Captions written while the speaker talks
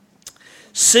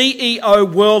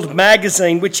CEO World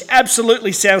magazine, which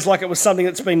absolutely sounds like it was something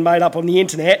that's been made up on the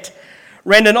internet,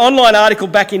 ran an online article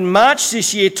back in March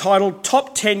this year titled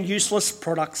Top 10 Useless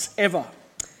Products Ever.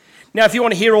 Now, if you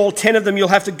want to hear all 10 of them, you'll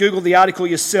have to Google the article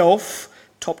yourself,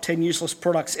 Top 10 Useless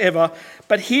Products Ever.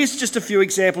 But here's just a few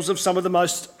examples of some of the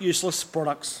most useless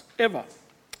products ever.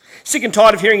 Sick and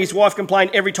tired of hearing his wife complain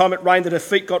every time it rained that her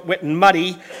feet got wet and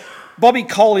muddy, Bobby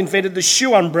Cole invented the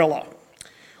shoe umbrella,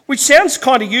 which sounds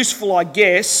kind of useful, I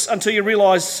guess, until you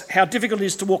realise how difficult it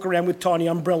is to walk around with tiny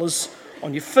umbrellas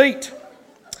on your feet.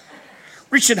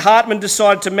 Richard Hartman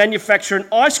decided to manufacture an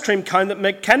ice cream cone that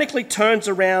mechanically turns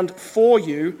around for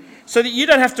you so that you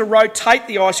don't have to rotate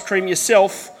the ice cream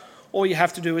yourself. All you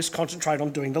have to do is concentrate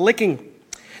on doing the licking.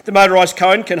 The motorised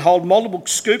cone can hold multiple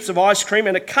scoops of ice cream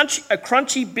and a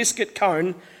crunchy biscuit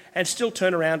cone and still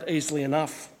turn around easily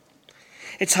enough.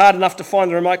 It's hard enough to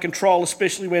find the remote control,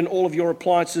 especially when all of your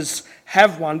appliances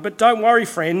have one. But don't worry,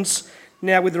 friends.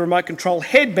 Now with the remote control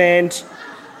headband,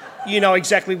 you know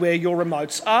exactly where your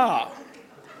remotes are.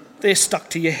 They're stuck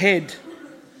to your head.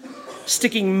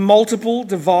 Sticking multiple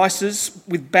devices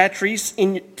with batteries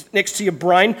next to your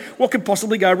brain, what could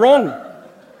possibly go wrong?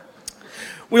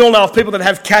 We all know of people that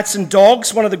have cats and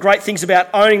dogs. One of the great things about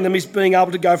owning them is being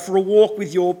able to go for a walk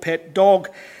with your pet dog.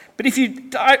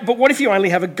 But what if you only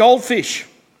have a goldfish?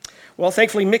 Well,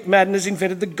 thankfully, Mick Madden has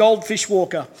invented the goldfish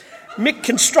walker. Mick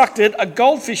constructed a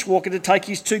goldfish walker to take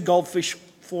his 2 goldfish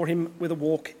for him with a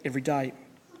walk every day.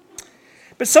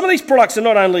 But some of these products are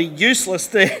not only useless,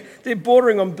 they're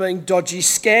bordering on being dodgy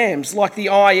scams, like the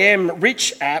I Am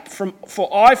Rich app for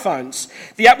iPhones.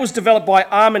 The app was developed by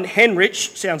Armand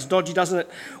Henrich. Sounds dodgy, doesn't it?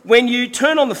 When you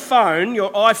turn on the phone,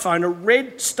 your iPhone, a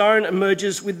red stone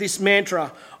emerges with this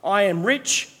mantra: I am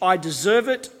rich, I deserve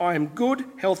it, I am good,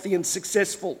 healthy and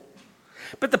successful.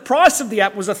 But the price of the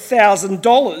app was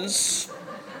 $1,000.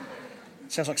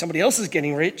 Sounds like somebody else is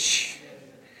getting rich.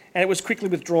 And it was quickly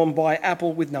withdrawn by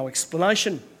Apple with no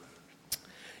explanation.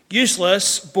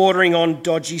 Useless, bordering on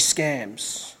dodgy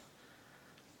scams.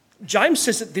 James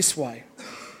says it this way: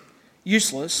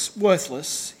 useless,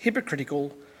 worthless,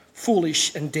 hypocritical,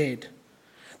 foolish and dead.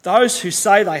 Those who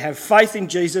say they have faith in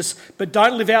Jesus but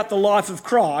don't live out the life of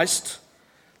Christ,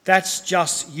 that's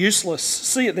just useless.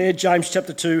 See it there, James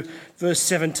chapter 2, verse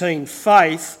 17.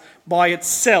 Faith by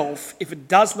itself, if it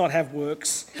does not have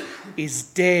works, is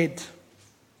dead.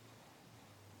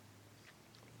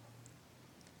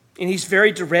 In his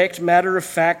very direct,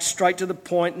 matter-of-fact, straight to the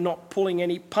point, not pulling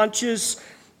any punches,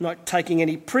 not taking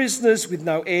any prisoners, with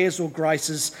no airs or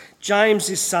graces, James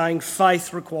is saying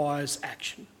faith requires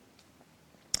action.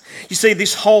 You see,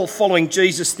 this whole following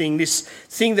Jesus thing, this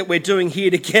thing that we're doing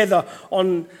here together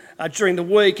during the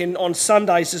week and on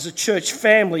Sundays as a church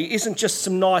family, isn't just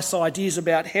some nice ideas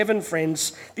about heaven,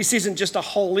 friends. This isn't just a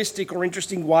holistic or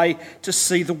interesting way to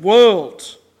see the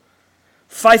world.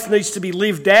 Faith needs to be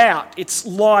lived out. It's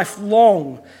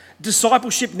lifelong.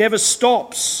 Discipleship never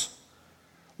stops.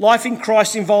 Life in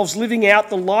Christ involves living out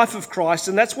the life of Christ,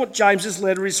 and that's what James's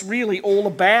letter is really all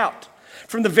about.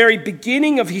 From the very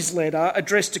beginning of his letter,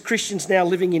 addressed to Christians now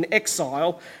living in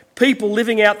exile, people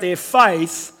living out their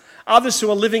faith, others who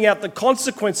are living out the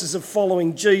consequences of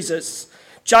following Jesus,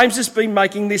 James has been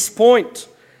making this point.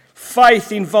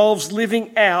 Faith involves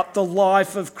living out the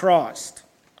life of Christ.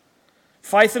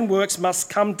 Faith and works must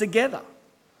come together.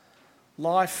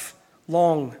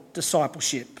 Lifelong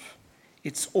discipleship.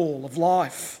 It's all of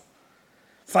life.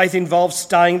 Faith involves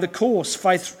staying the course.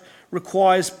 Faith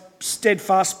requires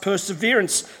steadfast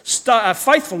perseverance.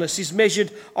 Faithfulness is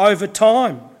measured over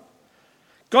time.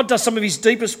 God does some of his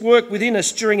deepest work within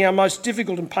us during our most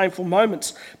difficult and painful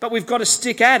moments, but we've got to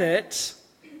stick at it,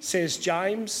 says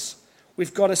James.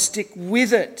 We've got to stick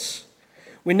with it.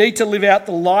 We need to live out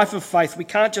the life of faith. We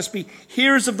can't just be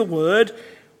hearers of the word.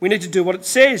 We need to do what it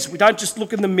says. We don't just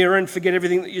look in the mirror and forget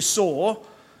everything that you saw.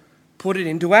 Put it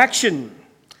into action.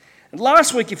 And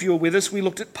last week, if you were with us, we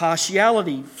looked at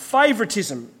partiality,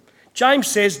 favouritism. James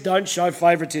says don't show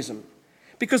favouritism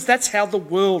because that's how the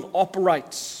world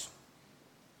operates.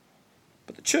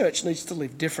 But the church needs to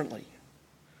live differently.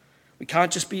 We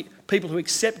can't just be people who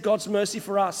accept God's mercy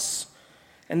for us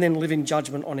and then live in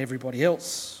judgment on everybody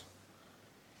else.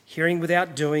 Hearing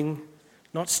without doing,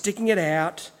 not sticking it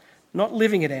out, not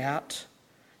living it out.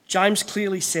 James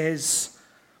clearly says,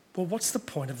 well, what's the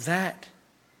point of that?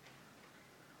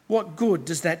 What good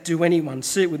does that do anyone?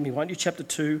 See it with me, won't you? Chapter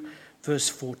 2, verse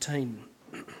 14.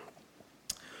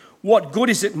 What good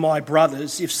is it, my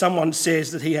brothers, if someone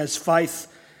says that he has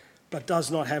faith but does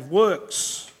not have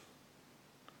works?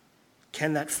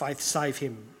 Can that faith save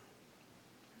him?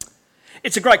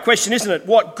 It's a great question, isn't it?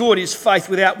 What good is faith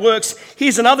without works?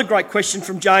 Here's another great question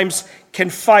from James. Can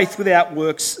faith without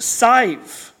works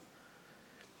save?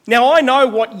 Now, I know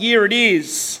what year it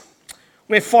is.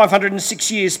 We're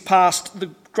 506 years past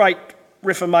the Great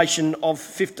Reformation of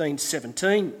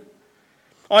 1517.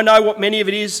 I know what many of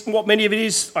it is.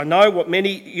 I know what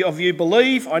many of you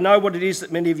believe. I know what it is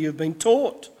that many of you have been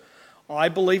taught. I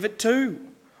believe it too.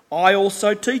 I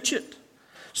also teach it.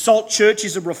 Salt Church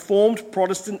is a Reformed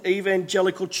Protestant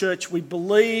evangelical church. We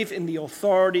believe in the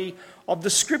authority of the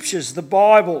Scriptures, the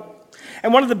Bible.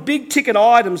 And one of the big ticket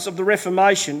items of the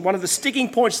Reformation, one of the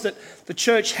sticking points that the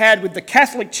church had with the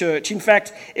Catholic Church, in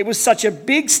fact, it was such a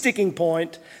big sticking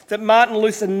point that Martin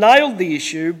Luther nailed the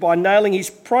issue by nailing his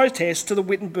protest to the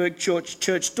Wittenberg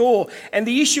church door. And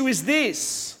the issue is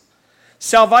this: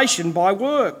 salvation by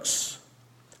works.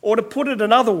 Or to put it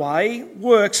another way,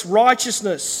 works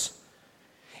righteousness.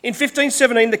 In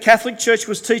 1517, the Catholic Church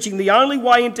was teaching the only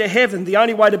way into heaven, the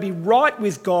only way to be right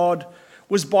with God,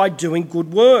 was by doing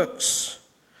good works.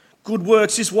 Good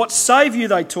works is what save you,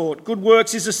 they taught. Good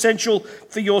works is essential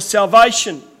for your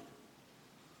salvation.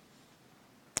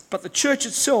 But the church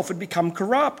itself had become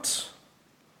corrupt.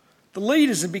 The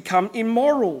leaders had become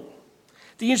immoral.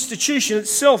 The institution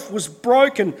itself was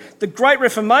broken. The Great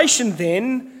Reformation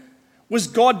then was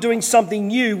God doing something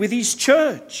new with his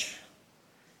church,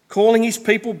 calling his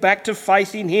people back to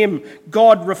faith in him.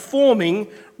 God reforming,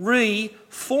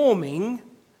 reforming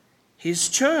his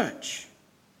church.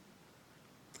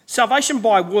 Salvation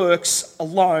by works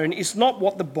alone is not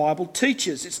what the Bible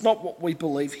teaches. It's not what we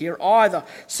believe here either.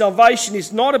 Salvation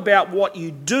is not about what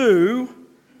you do.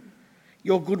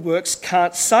 Your good works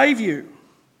can't save you.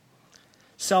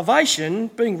 Salvation,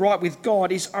 being right with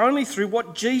God, is only through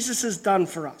what Jesus has done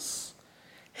for us.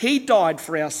 He died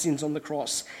for our sins on the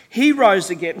cross. He rose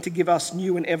again to give us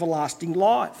new and everlasting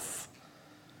life.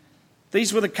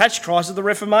 These were the catch cries of the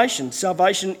Reformation.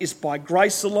 Salvation is by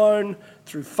grace alone,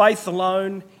 through faith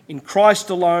alone, in Christ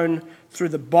alone, through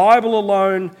the Bible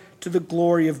alone, to the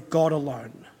glory of God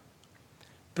alone.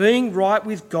 Being right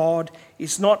with God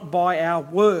is not by our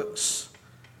works,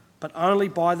 but only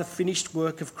by the finished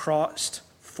work of Christ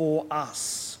for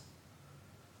us.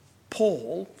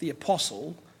 Paul, the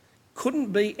apostle,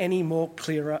 couldn't be any more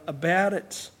clearer about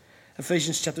it.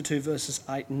 Ephesians chapter 2, verses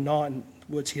 8 and 9,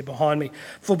 words here behind me.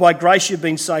 For by grace you've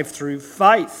been saved through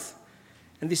faith.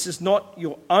 And this is not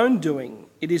your own doing.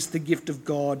 It is the gift of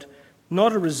God,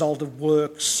 not a result of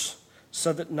works,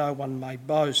 so that no one may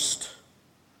boast.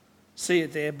 See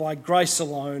it there, by grace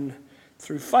alone,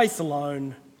 through faith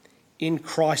alone, in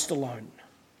Christ alone.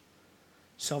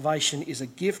 Salvation is a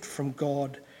gift from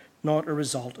God, not a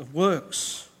result of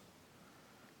works.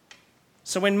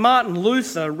 So when Martin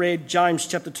Luther read James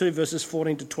chapter 2, verses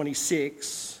 14 to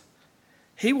 26,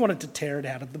 he wanted to tear it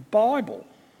out of the Bible.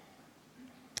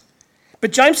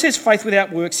 But James says faith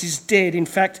without works is dead. In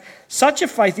fact, such a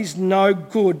faith is no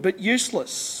good but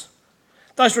useless.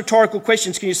 Those rhetorical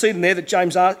questions, can you see them there that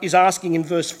James is asking in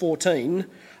verse 14,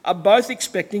 are both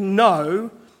expecting no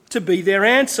to be their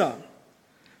answer.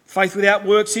 Faith without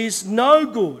works is no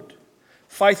good.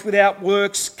 Faith without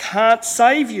works can't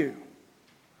save you.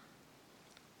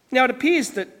 Now, it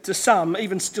appears that to some,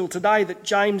 even still today, that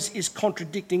James is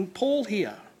contradicting Paul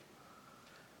here.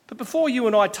 But before you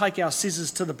and I take our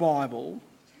scissors to the Bible,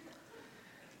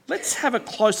 let's have a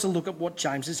closer look at what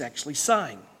James is actually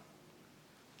saying.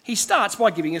 He starts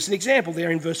by giving us an example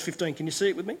there in verse 15. Can you see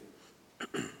it with me?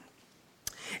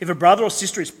 If a brother or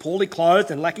sister is poorly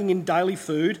clothed and lacking in daily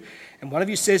food, and one of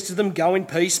you says to them, "Go in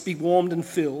peace, be warmed and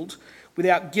filled,"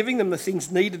 without giving them the things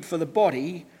needed for the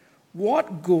body,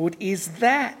 what good is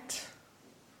that?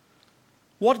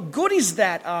 What good is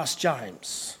that? Asked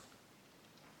James.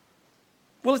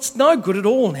 Well, it's no good at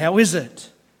all now, is it?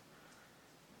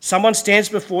 Someone stands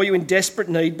before you in desperate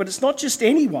need, but it's not just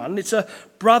anyone. It's a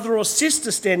brother or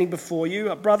sister standing before you,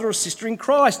 a brother or sister in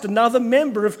Christ, another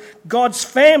member of God's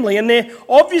family, and they're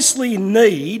obviously in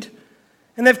need,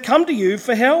 and they've come to you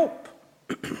for help.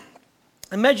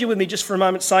 Imagine with me just for a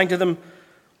moment saying to them,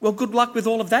 "Well, good luck with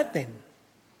all of that then."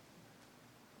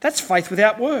 That's faith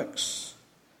without works.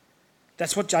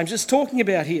 That's what James is talking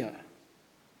about here.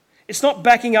 It's not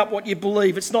backing up what you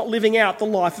believe. It's not living out the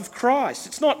life of Christ.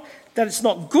 It's not that it's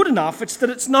not good enough, it's that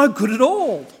it's no good at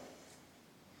all.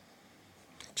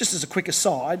 Just as a quick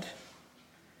aside,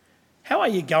 how are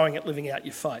you going at living out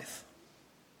your faith?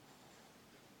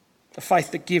 A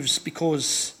faith that gives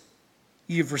because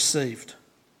you've received.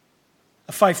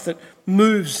 A faith that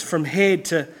moves from head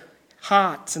to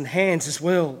hearts and hands as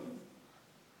well.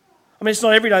 I mean, it's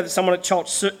not every day that someone at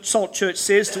Salt Church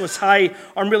says to us, hey,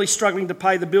 I'm really struggling to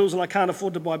pay the bills and I can't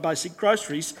afford to buy basic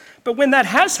groceries. But when that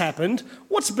has happened,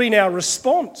 what's been our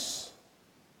response?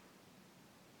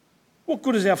 What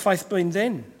good has our faith been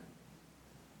then?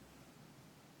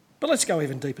 But let's go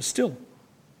even deeper still.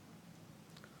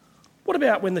 What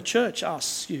about when the church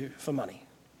asks you for money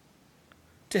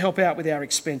to help out with our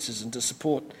expenses and to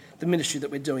support the ministry that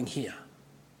we're doing here?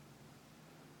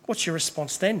 What's your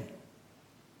response then?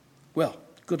 Well,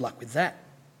 good luck with that.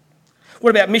 What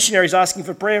about missionaries asking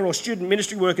for prayer or student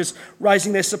ministry workers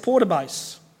raising their supporter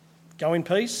base? Go in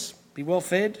peace, be well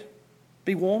fed,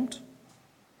 be warmed.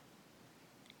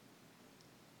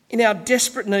 In our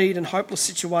desperate need and hopeless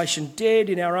situation, dead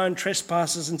in our own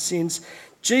trespasses and sins,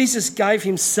 Jesus gave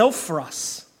himself for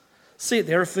us. See it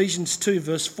there, Ephesians 2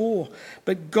 verse 4.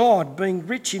 But God, being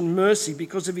rich in mercy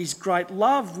because of his great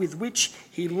love with which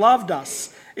he loved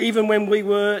us, even when we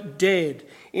were dead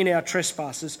in our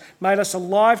trespasses, made us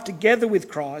alive together with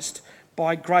Christ.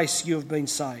 By grace you have been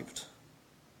saved.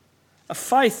 A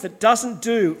faith that doesn't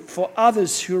do for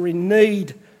others who are in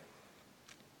need,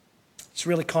 it's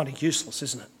really kind of useless,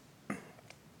 isn't it?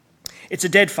 It's a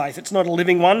dead faith. It's not a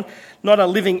living one, not a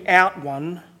living out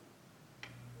one.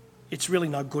 It's really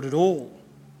no good at all.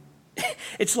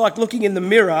 It's like looking in the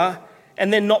mirror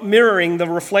and then not mirroring the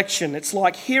reflection. It's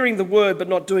like hearing the word but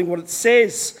not doing what it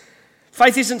says.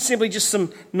 Faith isn't simply just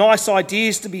some nice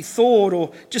ideas to be thought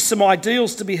or just some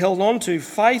ideals to be held on to.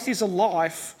 Faith is a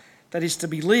life that is to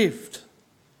be lived.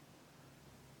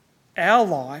 Our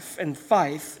life and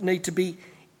faith need to be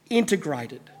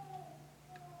integrated,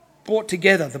 brought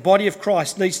together. The body of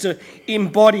Christ needs to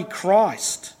embody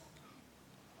Christ.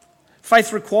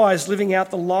 Faith requires living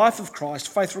out the life of Christ.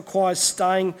 Faith requires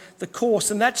staying the course.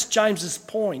 And that's James's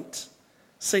point.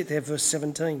 See it there, verse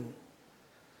 17.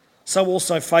 So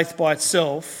also faith by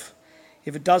itself,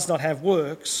 if it does not have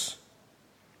works,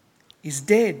 is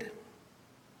dead.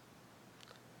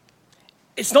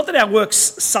 It's not that our works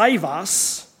save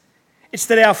us. It's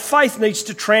that our faith needs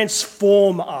to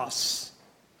transform us.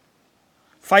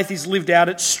 Faith is lived out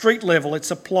at street level.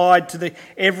 It's applied to the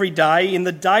everyday, in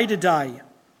the day-to-day.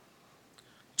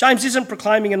 James isn't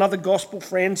proclaiming another gospel,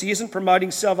 friends. He isn't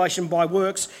promoting salvation by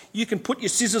works. You can put your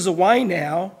scissors away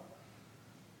now.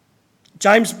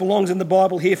 James belongs in the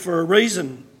Bible here for a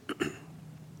reason.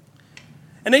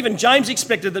 And even James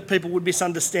expected that people would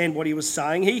misunderstand what he was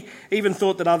saying. He even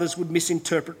thought that others would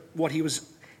misinterpret what he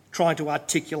was trying to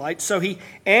articulate. So he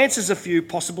answers a few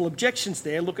possible objections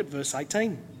there. Look at verse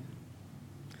 18.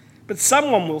 But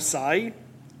someone will say,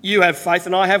 you have faith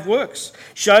and I have works.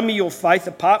 Show me your faith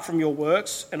apart from your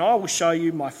works, and I will show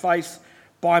you my faith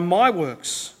by my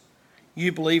works.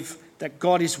 You believe that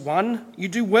God is one, you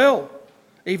do well.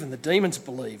 Even the demons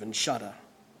believe and shudder.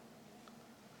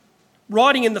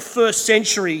 Writing in the first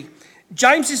century,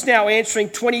 James is now answering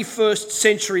 21st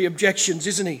century objections,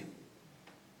 isn't he?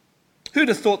 Who'd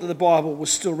have thought that the Bible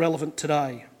was still relevant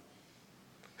today?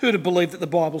 Who'd have believed that the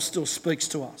Bible still speaks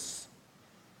to us?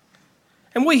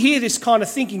 And we hear this kind of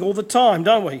thinking all the time,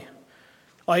 don't we?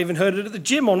 I even heard it at the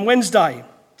gym on Wednesday.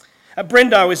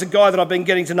 Brendo is a guy that I've been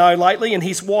getting to know lately, and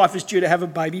his wife is due to have a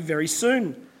baby very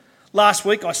soon. Last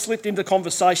week I slipped into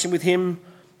conversation with him.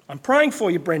 I'm praying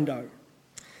for you, Brendo.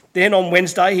 Then on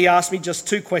Wednesday he asked me just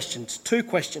two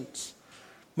questions.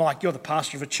 Mike, you're the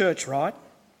pastor of a church, right?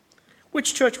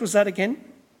 Which church was that again?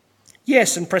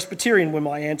 Yes, and Presbyterian were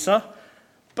my answer.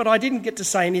 But I didn't get to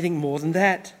say anything more than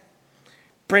that.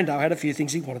 Brendo had a few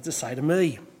things he wanted to say to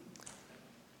me.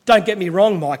 Don't get me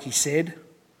wrong, Mike, he said.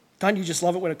 Don't you just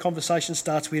love it when a conversation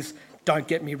starts with, don't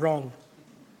get me wrong?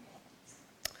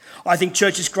 I think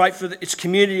church is great for its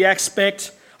community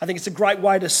aspect. I think it's a great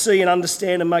way to see and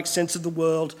understand and make sense of the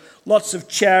world. Lots of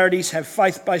charities have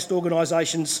faith-based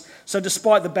organisations, so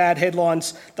despite the bad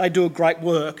headlines, they do a great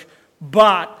work.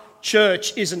 But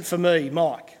church isn't for me,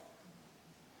 Mike.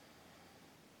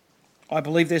 I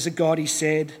believe there's a God, he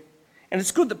said, and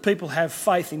it's good that people have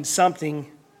faith in something,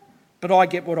 but I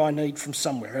get what I need from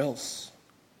somewhere else.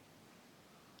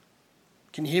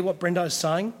 Can you hear what Brendo's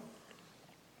saying?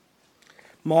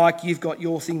 Mike, you've got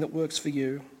your thing that works for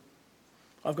you.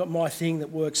 I've got my thing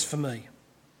that works for me.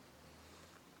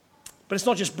 But it's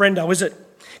not just Brendo, is it?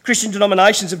 Christian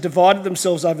denominations have divided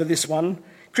themselves over this one.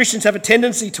 Christians have a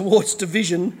tendency towards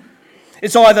division.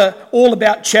 It's either all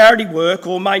about charity work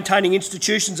or maintaining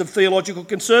institutions of theological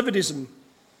conservatism.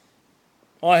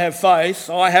 I have faith,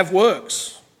 I have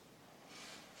works.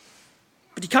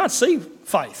 But you can't see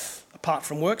faith apart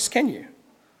from works, can you?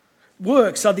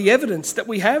 Works are the evidence that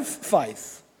we have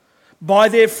faith. By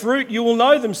their fruit you will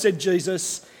know them, said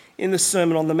Jesus in the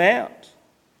Sermon on the Mount.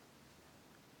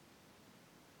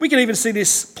 We can even see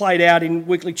this played out in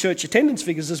weekly church attendance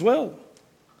figures as well.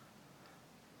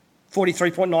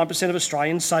 43.9% of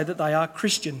Australians say that they are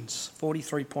Christians.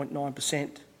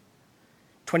 43.9%.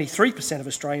 23% of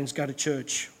Australians go to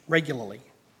church regularly.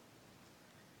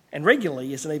 And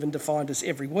regularly isn't even defined as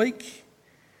every week.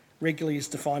 Regularly is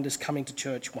defined as coming to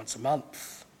church once a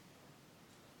month.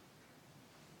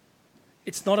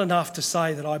 It's not enough to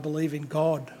say that I believe in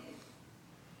God.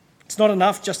 It's not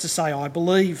enough just to say I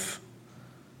believe.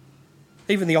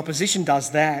 Even the opposition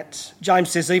does that. James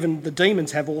says even the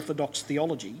demons have orthodox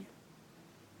theology.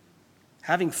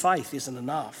 Having faith isn't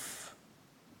enough.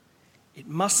 It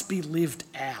must be lived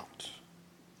out.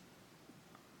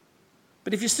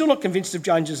 But if you're still not convinced of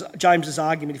James's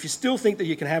argument, if you still think that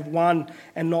you can have one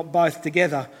and not both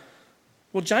together,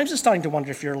 well, James is starting to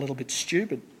wonder if you're a little bit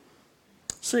stupid.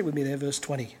 See it with me there, verse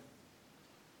 20.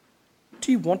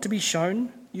 Do you want to be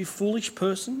shown, you foolish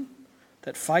person,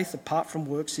 that faith apart from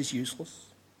works is useless?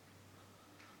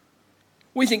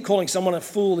 We think calling someone a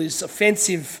fool is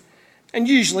offensive, and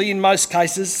usually, in most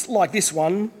cases, like this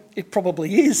one, it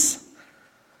probably is.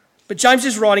 But James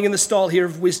is writing in the style here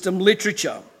of wisdom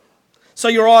literature. So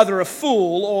you're either a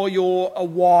fool or you're a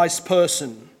wise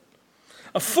person.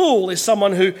 A fool is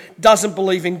someone who doesn't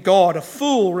believe in God. A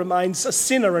fool remains a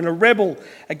sinner and a rebel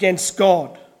against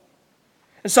God.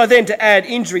 And so then, to add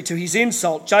injury to his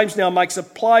insult, James now makes a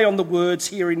play on the words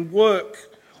here in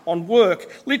on work.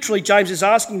 Literally, James is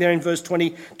asking there in verse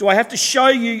 20, do I have to show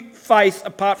you faith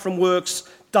apart from works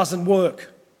doesn't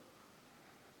work?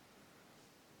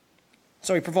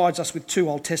 So he provides us with two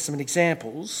Old Testament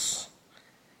examples.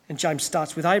 And James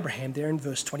starts with Abraham there in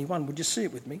verse 21. Would you see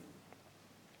it with me?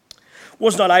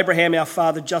 Was not Abraham our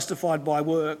father justified by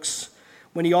works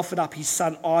when he offered up his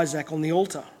son Isaac on the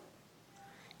altar?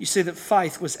 You see that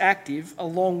faith was active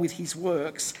along with his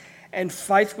works, and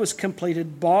faith was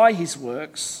completed by his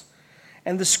works.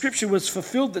 And the scripture was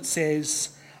fulfilled that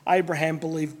says, Abraham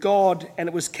believed God, and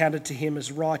it was counted to him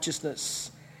as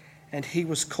righteousness, and he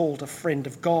was called a friend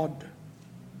of God.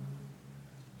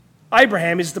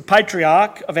 Abraham is the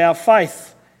patriarch of our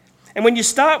faith. And when you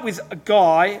start with a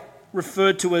guy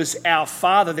referred to as our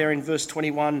father there in verse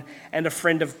 21 and a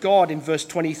friend of God in verse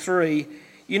 23,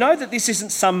 you know that this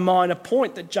isn't some minor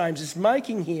point that James is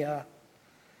making here.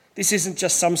 This isn't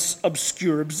just some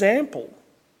obscure example.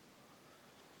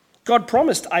 God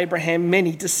promised Abraham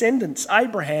many descendants.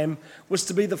 Abraham was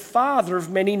to be the father of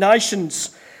many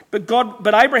nations. But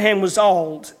Abraham was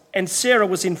old and Sarah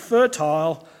was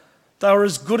infertile. They were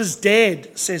as good as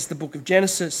dead, says the book of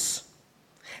Genesis.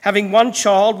 Having one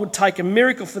child would take a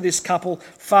miracle for this couple,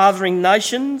 fathering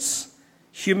nations,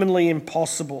 humanly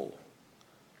impossible.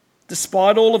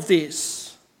 Despite all of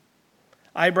this,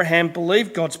 Abraham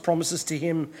believed God's promises to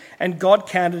him, and God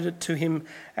counted it to him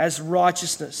as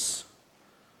righteousness.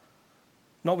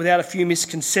 Not without a few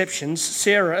misconceptions,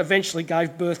 Sarah eventually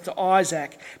gave birth to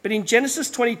Isaac. But in Genesis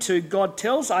 22, God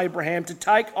tells Abraham to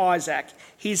take Isaac,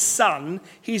 his son,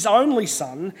 his only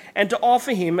son, and to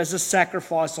offer him as a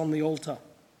sacrifice on the altar.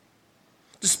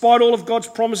 Despite all of God's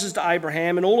promises to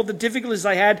Abraham and all of the difficulties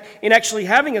they had in actually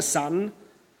having a son,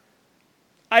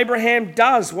 Abraham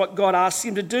does what God asks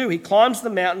him to do. He climbs the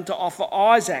mountain to offer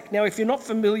Isaac. Now, if you're not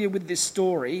familiar with this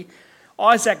story,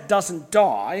 Isaac doesn't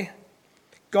die.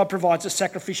 God provides a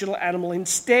sacrificial animal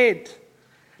instead.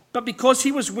 But because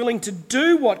he was willing to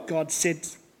do what God said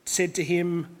to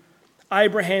him,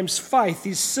 Abraham's faith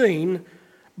is seen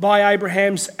by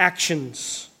Abraham's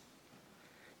actions.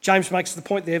 James makes the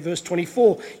point there, verse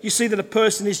 24. You see that a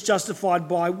person is justified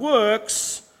by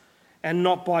works and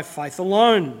not by faith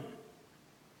alone.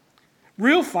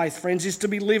 Real faith, friends, is to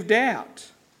be lived out.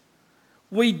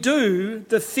 We do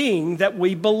the thing that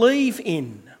we believe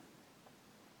in.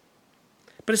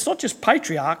 But it's not just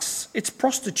patriarchs, it's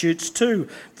prostitutes too.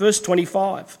 Verse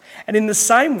 25. And in the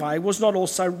same way was not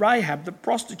also Rahab the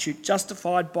prostitute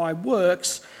justified by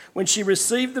works when she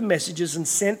received the messages and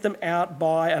sent them out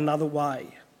by another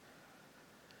way?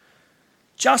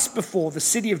 Just before the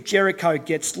city of Jericho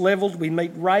gets levelled, we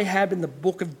meet Rahab in the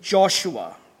book of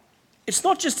Joshua. It's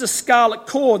not just a scarlet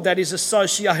cord that is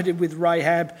associated with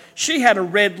Rahab. She had a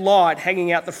red light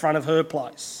hanging out the front of her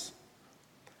place.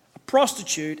 A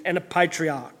prostitute and a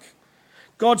patriarch.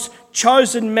 God's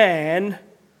chosen man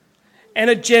and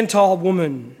a Gentile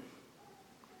woman.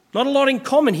 Not a lot in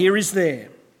common here, is there?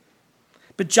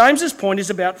 But James's point is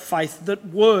about faith that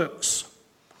works.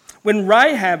 When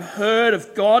Rahab heard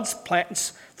of God's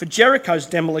plans for Jericho's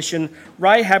demolition,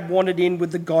 Rahab wanted in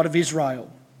with the God of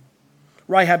Israel.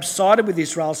 Rahab sided with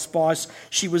Israel's spies.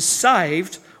 She was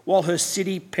saved while her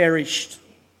city perished.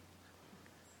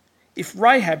 If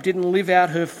Rahab didn't live out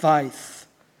her faith,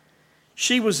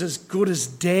 She was as good as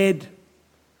dead.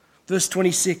 Verse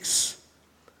 26,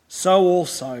 so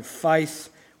also faith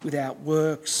without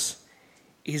works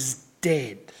is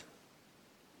dead.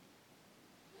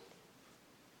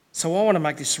 So I want to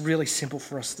make this really simple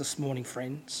for us this morning,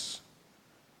 friends.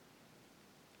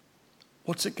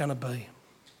 What's it going to be?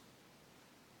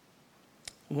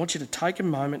 I want you to take a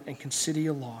moment and consider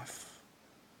your life.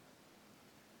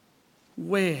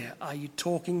 Where are you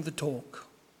talking the talk,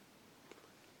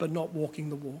 but not walking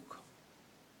the walk?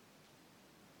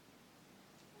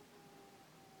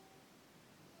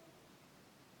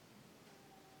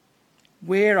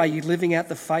 Where are you living out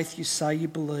the faith you say you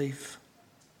believe?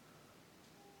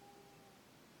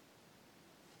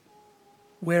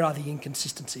 Where are the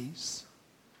inconsistencies?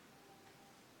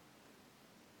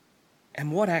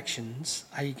 And what actions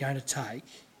are you going to take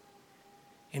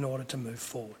in order to move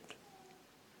forward?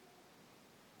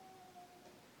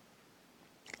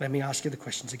 Let me ask you the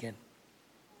questions again.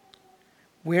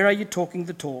 Where are you talking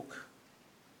the talk,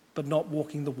 but not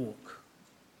walking the walk?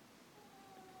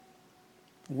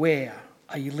 Where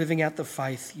are you living out the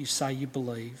faith you say you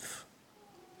believe?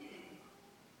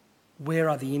 Where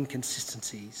are the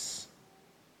inconsistencies?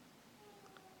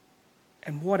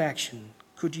 And what action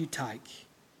could you take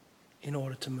in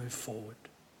order to move forward?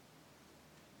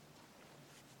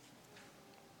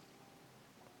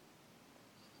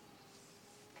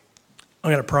 I'm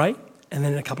going to pray, and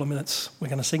then in a couple of minutes we're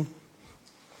going to sing.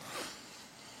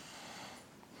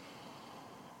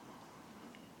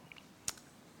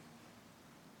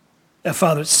 Our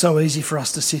Father, it's so easy for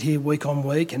us to sit here week on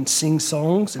week and sing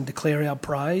songs and declare our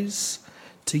praise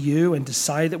to you and to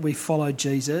say that we follow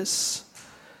Jesus,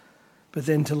 but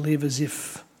then to live as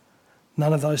if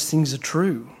none of those things are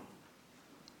true.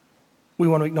 We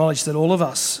want to acknowledge that all of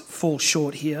us fall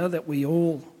short here, that we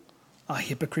all are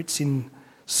hypocrites in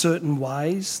certain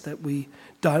ways, that we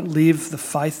don't live the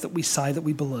faith that we say that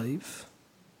we believe.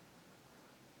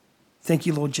 Thank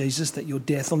you, Lord Jesus, that your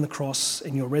death on the cross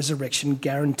and your resurrection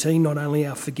guarantee not only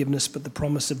our forgiveness but the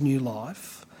promise of new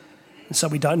life. And so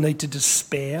we don't need to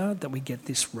despair that we get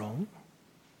this wrong,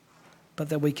 but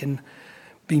that we can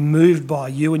be moved by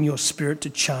you and your Spirit to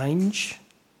change,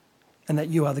 and that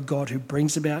you are the God who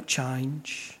brings about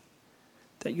change,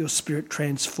 that your Spirit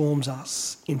transforms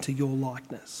us into your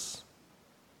likeness.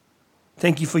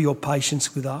 Thank you for your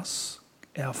patience with us,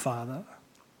 our Father.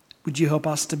 Would you help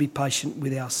us to be patient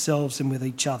with ourselves and with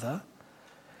each other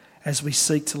as we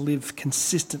seek to live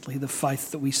consistently the faith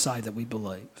that we say that we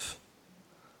believe?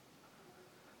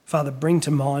 Father, bring to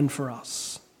mind for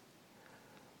us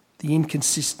the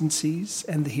inconsistencies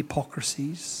and the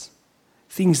hypocrisies,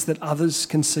 things that others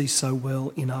can see so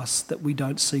well in us that we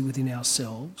don't see within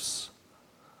ourselves,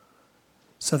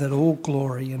 so that all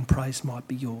glory and praise might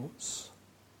be yours.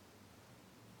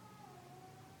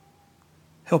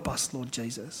 Help us, Lord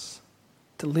Jesus,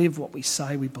 to live what we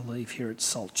say we believe here at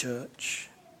Salt Church,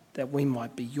 that we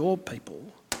might be your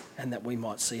people and that we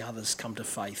might see others come to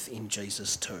faith in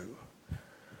Jesus too.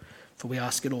 For we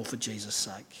ask it all for Jesus'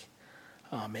 sake.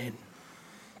 Amen.